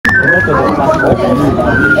Most of the passport for me,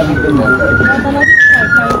 everything is okay.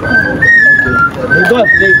 The God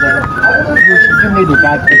says that you should give me the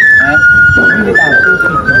car key. Give it and so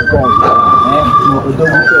sweet to the God.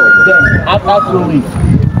 Then after 2 weeks,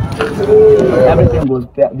 everything will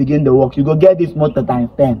begin to work. You go get this motor times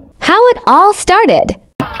 10. How it all started.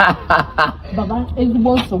 Baba,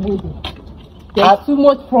 everyone's so good. There's too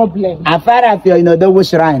much problem. As far as you're in a double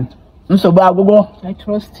shrine, I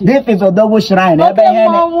trust you. this is a double shrine. Okay,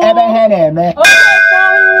 Mama.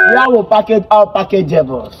 We will package all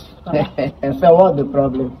packageables. So what's the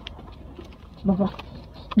problem? Baba,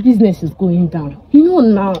 business is going down. You know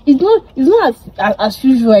now, it's not as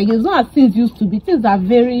usual. It's not as things used to be. Things are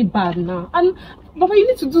very bad now. And Baba, you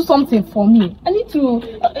need to do something for me. I need to.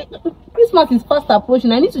 Christmas is fast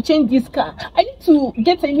approaching. I need to change this car. I need to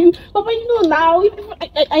get a new. Baba, you know now,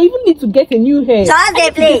 I even need to get a new hair. I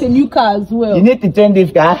need to get a new car as well. You need to change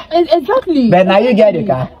this car. Exactly. But now you get the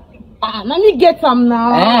car. Let me get some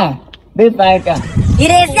now. This like car.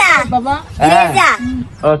 Baba.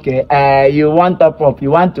 Okay. You want top up?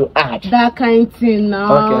 You want to add? That kind of thing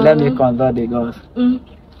now. Okay. Let me consult the girls.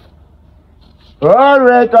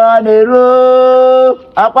 Alright on the roof.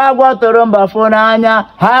 Akwa toro mbafonanya.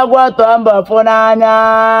 Hagwa to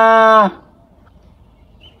mbafonanya.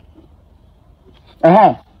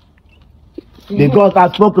 The God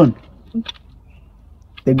has spoken.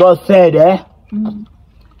 The God said,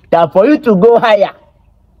 that for you to go higher,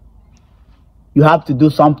 you have to do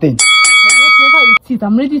something. Whatever it is,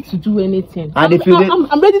 I'm ready to do anything. And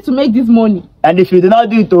I'm ready to make this money. And if you do not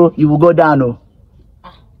do it, you will go down.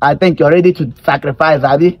 I think you're ready to sacrifice,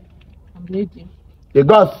 Abby. I'm ready. The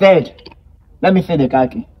God said, let me see the car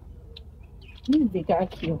key. This is the car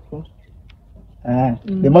key, okay?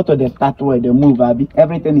 The motor, they start where they move, Abby.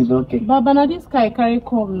 Everything is okay. Baba, now this car carry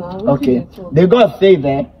come now. Okay. The God says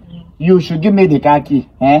that you should give me the car key.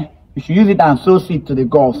 You should use it and sow seed to the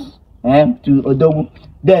girls. To Odogu.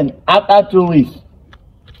 Then after 2 weeks,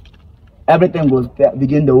 everything will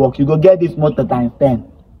begin to work. You go get this motor times 10.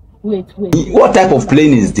 Wait. What type of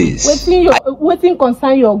plane is this? Waiting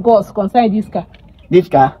concern your girls, concern this car. This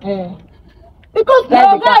car? Because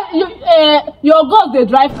your girls, they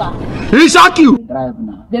drive car. He shock you. Drive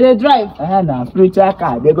now. They drive. Now spiritual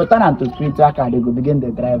car. They go turn into spiritual car. They go begin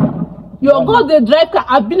the drive. Your girls, they drive car.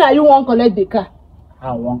 I've been you won't collect the car.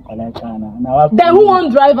 I won't collect car now. Then who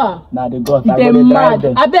won't drive her? Now the girls. They mad.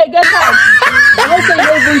 I beg get out.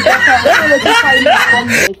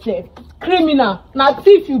 Criminal. Now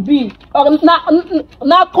thief you be.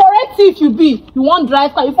 Now correct thief you be. You won't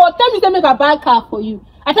drive car. If you tell me to make a buy car for you.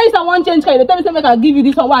 I tell you I want change car. They tell me to make I give you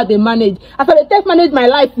this one while they manage. After they take manage my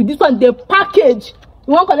life with this one, they package.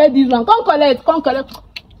 You won't collect this one. Come collect.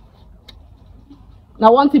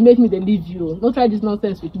 Now one thing make me they leave you. Don't try this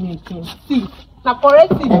nonsense with me again. See. Now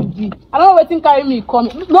correct thief you be. I don't know what thing carry me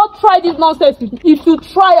coming. Don't try this nonsense with me. If you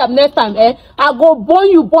try up next time, I go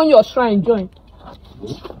burn your shrine join.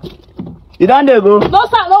 You don't dey go? No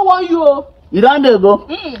sir, I don't want you. You don't dey go?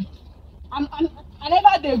 I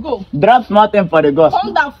never dey go. Drop nothing for the girls.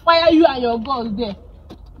 Come down, fire you and your girls there.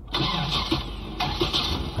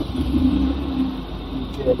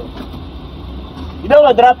 You don't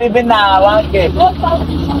go drop even now 1K. No sir.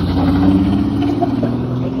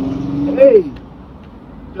 Hey,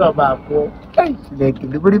 you're back. Hey,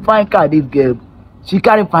 the very fine car this girl. She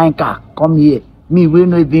carry fine car. Come here. Me, we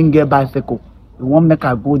no even get bicycle. You won't make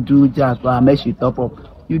her go do jazz, but I make she top up.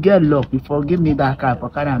 You get luck. You forgive me that car for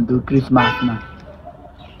carry and do Christmas now.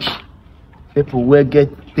 People will get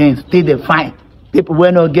things, still they find. People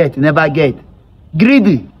will not get, never get.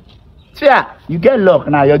 Greedy. Yeah, you get luck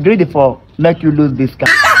now. You're greedy for make you lose this car.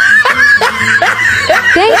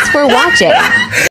 Thanks for watching.